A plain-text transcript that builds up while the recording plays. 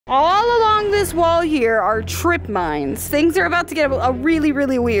All along this wall here are trip mines. Things are about to get really,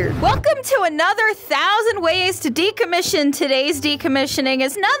 really weird. Welcome to another 1,000 ways to decommission. Today's decommissioning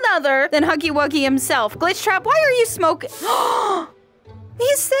is none other than Huggy Wuggy himself. Glitchtrap, why are you smoking?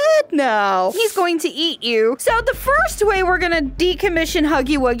 He said no. He's going to eat you. So the first way we're gonna decommission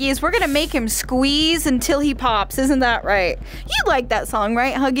Huggy Wuggy is we're gonna make him squeeze until he pops. Isn't that right? You like that song,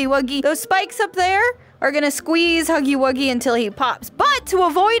 right, Huggy Wuggy? Those spikes up there are gonna squeeze Huggy Wuggy until he pops. But to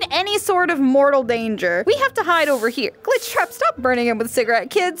avoid any sort of mortal danger, we have to hide over here. Glitchtrap, stop burning him with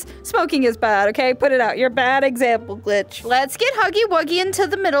cigarette. Kids, smoking is bad, okay? Put it out. You're a bad example, Glitch. Let's get Huggy Wuggy into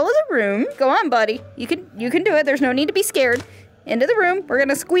the middle of the room. Go on, buddy. You can do it. There's no need to be scared. Into the room. We're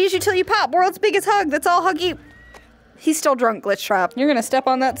gonna squeeze you till you pop. World's biggest hug. That's all Huggy. He's still drunk, Glitchtrap. You're gonna step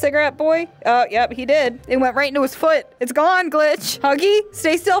on that cigarette, boy? Oh, yep, he did. It went right into his foot. It's gone, Glitch. Huggy,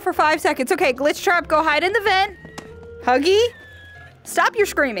 stay still for 5 seconds. Okay, Glitchtrap, go hide in the vent. Huggy, stop your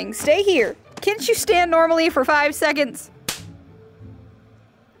screaming. Stay here. Can't you stand normally for 5 seconds?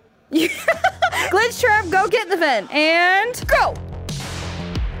 Glitchtrap, go get in the vent. And go.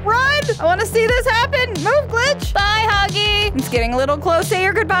 Run! I want to see this happen. Move, Glitch. Bye, Huggy. It's getting a little close. Say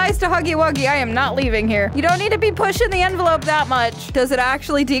your goodbyes to Huggy Wuggy. I am not leaving here. You don't need to be pushing the envelope that much. Does it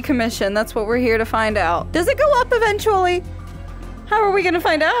actually decommission? That's what we're here to find out. Does it go up eventually? How are we gonna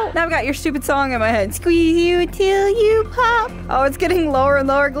find out? Now I've got your stupid song in my head. Squeeze you till you pop. Oh, it's getting lower and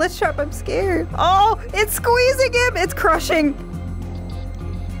lower. Glitchtrap, I'm scared. Oh, it's squeezing him. It's crushing.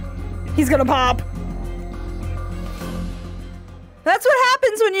 He's gonna pop. That's what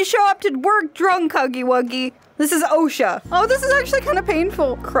happens when you show up to work drunk, Huggy Wuggy. This is OSHA. Oh, this is actually kind of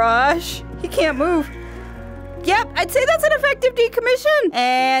painful. Crush. He can't move. Yep, I'd say that's an effective decommission.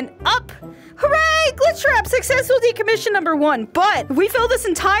 And up. Hooray! Glitchtrap, successful decommission number 1. But if we fill this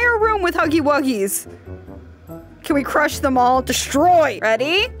entire room with Huggy Wuggies, can we crush them all? Destroy.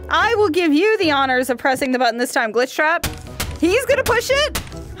 Ready? I will give you the honors of pressing the button this time, Glitchtrap. He's gonna push it.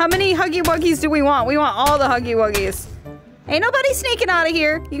 How many Huggy Wuggies do we want? We want all the Huggy Wuggies. Ain't nobody sneaking out of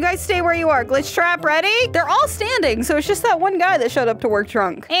here. You guys stay where you are. Glitchtrap, ready? They're all standing, so it's just that one guy that showed up to work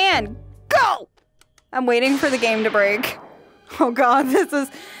drunk. And go! I'm waiting for the game to break. Oh God, this is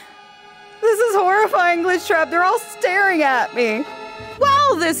horrifying, Glitchtrap. They're all staring at me.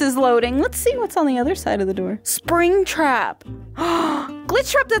 While this is loading, let's see what's on the other side of the door. Springtrap.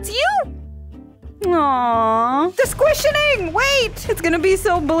 Glitchtrap, that's you? Aww. The squishing! Wait! It's gonna be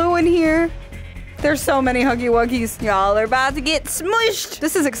so blue in here. There's so many Huggy Wuggies. Y'all are about to get smushed.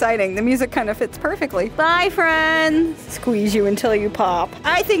 This is exciting. The music kind of fits perfectly. Bye, friends. Squeeze you until you pop.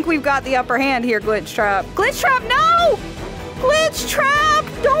 I think we've got the upper hand here, Glitchtrap. Glitchtrap, no!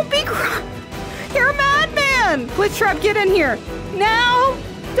 Glitchtrap! Don't be You're a madman! Glitchtrap, get in here. Now!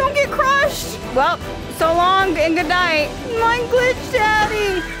 Don't get crushed! Well, so long and good night. My Glitch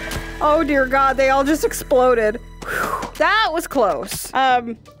Daddy! Oh dear God, they all just exploded. Whew. That was close.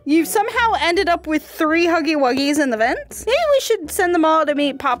 You somehow ended up with 3 Huggy Wuggies in the vents? Maybe we should send them all to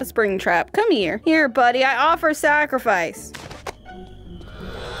meet Papa Springtrap. Come here. Here, buddy, I offer sacrifice.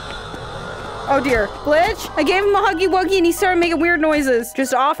 Oh dear. Glitch, I gave him a Huggy Wuggy and he started making weird noises.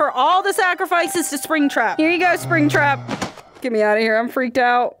 Just offer all the sacrifices to Springtrap. Here you go, Springtrap. Get me out of here, I'm freaked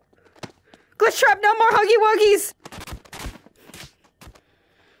out. Glitchtrap, no more Huggy Wuggies!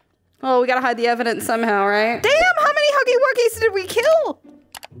 Oh, we gotta hide the evidence somehow, right? Damn, how many Huggy Wuggies did we kill?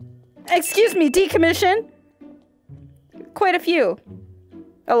 Excuse me, decommission? Quite a few.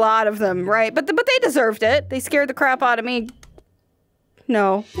 A lot of them, right? But they deserved it. They scared the crap out of me.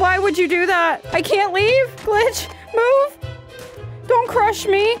 No. Why would you do that? I can't leave? Glitch, move. Don't crush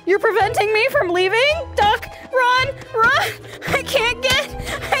me. You're preventing me from leaving? Duck, run, run. I can't get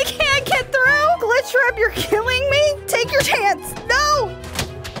through. Glitchtrap, you're killing me? Take your chance. No.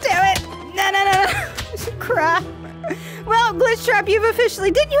 Damn it! No. Crap. Well, Glitchtrap, you've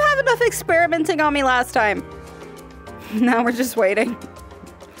officially... Didn't you have enough experimenting on me last time? Now we're just waiting.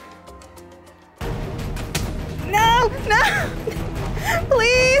 No!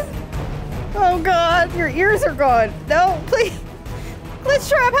 Please! Oh God, your ears are gone. No, please.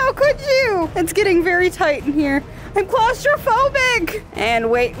 Glitchtrap, how could you? It's getting very tight in here. I'm claustrophobic!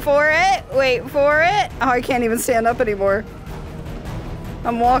 And wait for it. Wait for it. Oh, I can't even stand up anymore.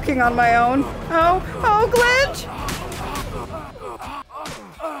 I'm walking on my own. Oh, Glitch!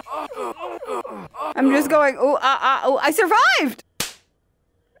 I'm just going, ooh, I survived!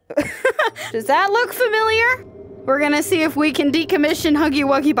 Does that look familiar? We're gonna see if we can decommission Huggy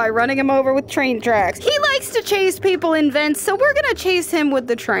Wuggy by running him over with train tracks. He likes to chase people in vents, so we're gonna chase him with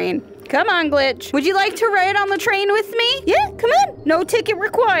the train. Come on, Glitch. Would you like to ride on the train with me? Yeah, come on. No ticket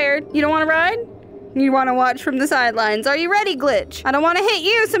required. You don't wanna ride? You want to watch from the sidelines. Are you ready, Glitch? I don't want to hit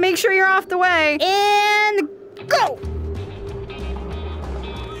you, so make sure you're off the way. And go!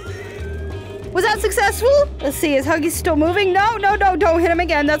 Was that successful? Let's see, is Huggy still moving? No, don't hit him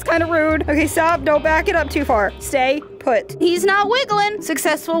again. That's kind of rude. Okay, stop. Don't back it up too far. Stay put. He's not wiggling.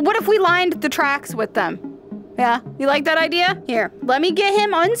 Successful. What if we lined the tracks with them? Yeah, you like that idea? Here, let me get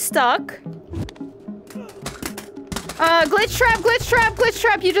him unstuck. Glitch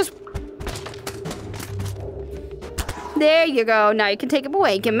trap, you just... There you go. Now you can take him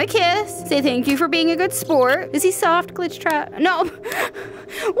away. Give him a kiss. Say thank you for being a good sport. Is he soft, Glitchtrap? No.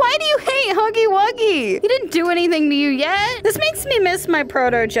 Why do you hate Huggy Wuggy? He didn't do anything to you yet. This makes me miss my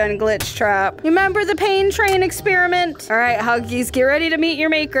proto-gen Glitchtrap. Remember the pain train experiment? All right, Huggies, get ready to meet your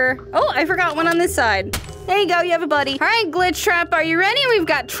maker. Oh, I forgot one on this side. There you go, you have a buddy. All right, Glitchtrap, are you ready? We've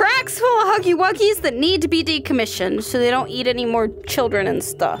got tracks full of Huggy Wuggies that need to be decommissioned so they don't eat any more children and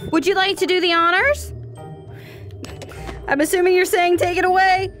stuff. Would you like to do the honors? I'm assuming you're saying take it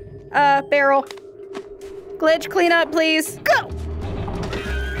away. Barrel. Glitch, clean up, please. Go!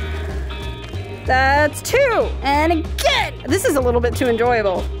 That's 2. And again! This is a little bit too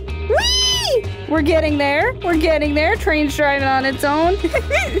enjoyable. Whee! We're getting there. We're getting there. Train's driving on its own.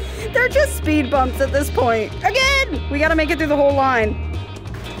 They're just speed bumps at this point. Again! We gotta make it through the whole line.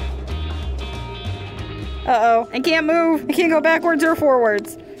 Uh-oh. I can't move. I can't go backwards or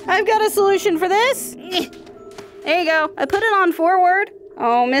forwards. I've got a solution for this. There you go. I put it on forward.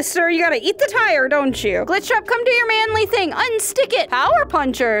 Oh, mister, you gotta eat the tire, don't you? Glitchtrap, come do your manly thing. Unstick it. Power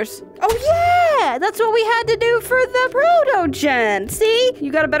punchers. Oh, yeah. That's what we had to do for the proto-gen. See?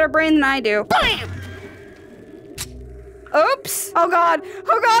 You got a better brain than I do. Bam! Oops. Oh, God.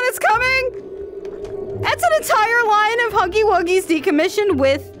 Oh, God, it's coming. That's an entire line of Huggy Wuggies decommissioned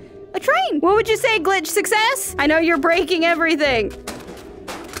with a train. What would you say, Glitch? Success? I know you're breaking everything.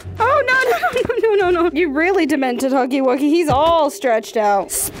 Oh, no. You really demented Huggy Wuggy. He's all stretched out.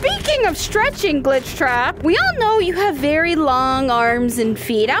 Speaking of stretching, Glitchtrap, we all know you have very long arms and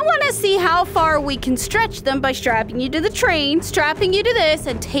feet. I want to see how far we can stretch them by strapping you to the train, strapping you to this,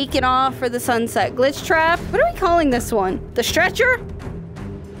 and taking off for the sunset. Glitchtrap, what are we calling this one? The stretcher?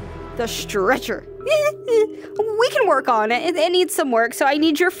 The stretcher. We can work on it. It needs some work, so I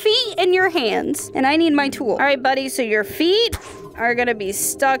need your feet and your hands, and I need my tool. All right, buddy, so your feet are gonna be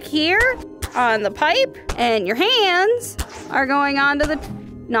stuck here on the pipe, and your hands are going onto the...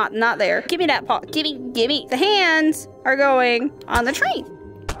 Not there. Give me that paw. Give me. The hands are going on the train.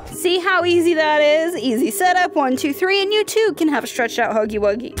 See how easy that is? Easy setup. 1, 2, 3, and you too can have a stretched out Huggy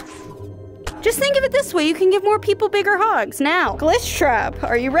Wuggy. Just think of it this way, you can give more people bigger hugs. Now, Glitchtrap,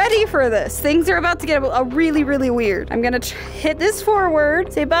 are you ready for this? Things are about to get really, really weird. I'm gonna hit this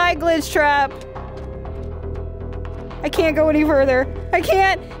forward. Say bye, Glitchtrap. I can't go any further. I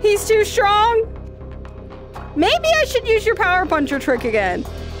can't. He's too strong. Maybe I should use your power puncher trick again.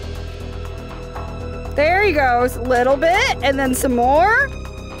 There he goes. A little bit, and then some more.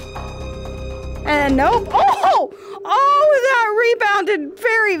 And nope. Oh, that rebounded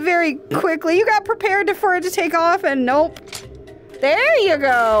very, very quickly. You got prepared for it to take off, and nope. There you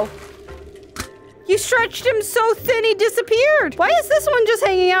go. You stretched him so thin he disappeared. Why is this one just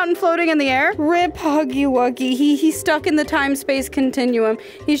hanging out and floating in the air? Rip Huggy Wuggy. He's stuck in the time-space continuum.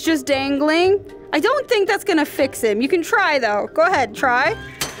 He's just dangling. I don't think that's gonna fix him. You can try, though. Go ahead, try.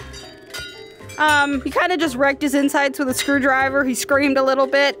 He kind of just wrecked his insides with a screwdriver. He screamed a little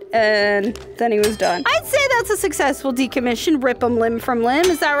bit, and then he was done. I'd say that's a successful decommission. Rip him limb from limb,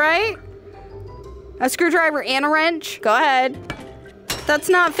 is that right? A screwdriver and a wrench? Go ahead. That's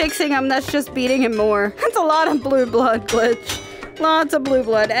not fixing him, that's just beating him more. That's a lot of blue blood, Glitch. Lots of blue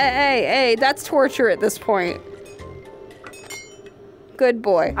blood. Hey, that's torture at this point. Good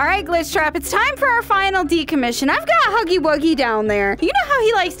boy. All right, Glitchtrap, it's time for our final decommission. I've got Huggy Wuggy down there. You know how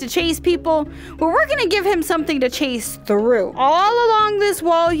he likes to chase people? Well, we're gonna give him something to chase through. All along this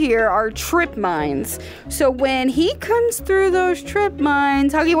wall here are trip mines. So when he comes through those trip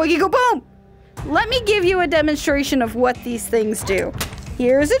mines, Huggy Wuggy, go boom! Let me give you a demonstration of what these things do.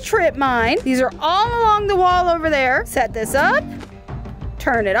 Here's a trip mine. These are all along the wall over there. Set this up.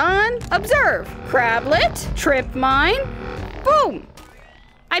 Turn it on. Observe. Crablet. Trip mine. Boom.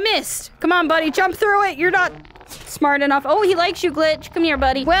 I missed. Come on, buddy. Jump through it. You're not smart enough. Oh, he likes you, Glitch. Come here,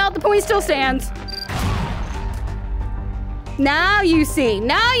 buddy. Well, the point still stands. Now you see.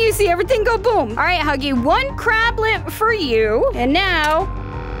 Now you see everything go boom. All right, Huggy. 1 crablet for you. And now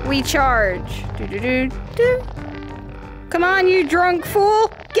we charge. Come on, you drunk fool.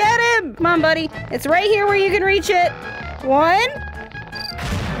 Get him. Come on, buddy. It's right here where you can reach it. 1.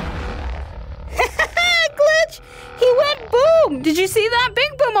 Glitch. He went boom. Did you see that?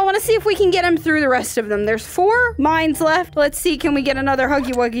 Big boom. I want to see if we can get him through the rest of them. There's 4 mines left. Let's see, can we get another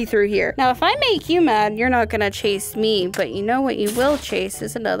Huggy Wuggy through here? Now, if I make you mad, you're not gonna chase me, but you know what you will chase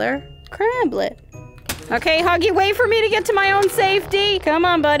is another crablet. Okay, Huggy, wait for me to get to my own safety. Come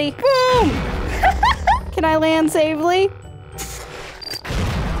on, buddy. Boom! Can I land safely?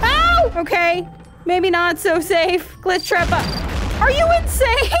 Ow! Okay, maybe not so safe. Glitchtrap. Are you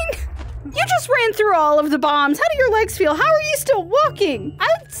insane? You just ran through all of the bombs. How do your legs feel? How are you still walking? I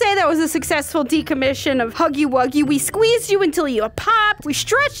would say that was a successful decommission of Huggy Wuggy. We squeezed you until you popped. We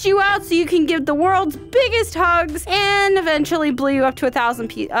stretched you out so you can give the world's biggest hugs, and eventually blew you up to 1,000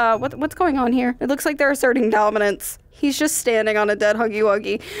 pieces. What's going on here? It looks like they're asserting dominance. He's just standing on a dead Huggy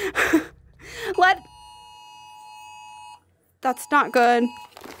Wuggy. That's not good.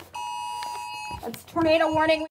 That's tornado warning.